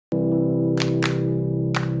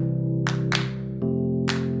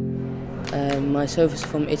My sofas are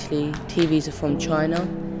from Italy, TVs are from China,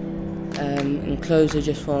 and clothes are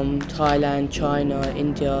just from Thailand, China,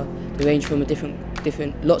 India. They range from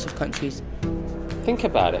lots of countries. Think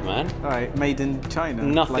about it, man. Alright, made in China.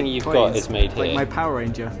 Nothing like you've toys, got is made here. Like my Power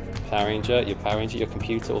Ranger. Power Ranger, your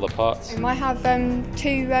computer, all the parts. I have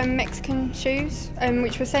two Mexican shoes,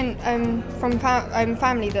 which were sent from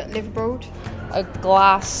family that live abroad. A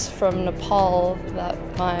glass from Nepal that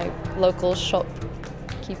my local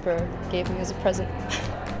shopkeeper gave me as a present.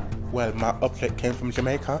 Well, my object came from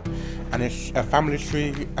Jamaica, and it's a family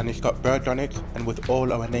tree, and it's got birds on it, and with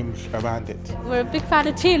all our names around it. We're a big fan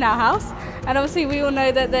of tea in our house, and obviously we all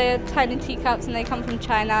know that they're tiny teacups and they come from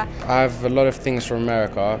China. I have a lot of things from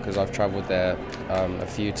America because I've travelled there a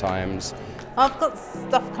few times. I've got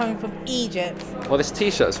stuff coming from Egypt. Well, this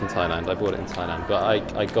T-shirt is from Thailand. I bought it in Thailand, but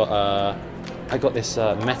I got this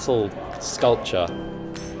metal sculpture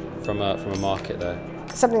from a market there.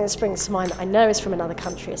 Something that springs to mind that I know is from another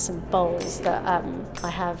country is some bowls that I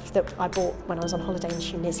bought when I was on holiday in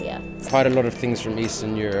Tunisia. I've had a lot of things from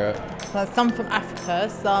Eastern Europe. Some from Africa,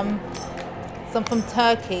 some from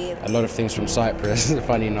Turkey. A lot of things from Cyprus,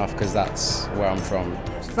 funny enough, because that's where I'm from.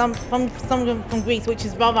 Some from Greece, which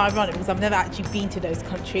is rather ironic because I've never actually been to those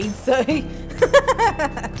countries. So.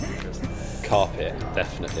 Carpet,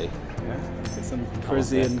 definitely. Yeah, some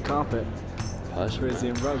Parisian carpet.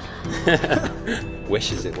 Parisian rug.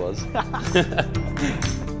 Wishes it was.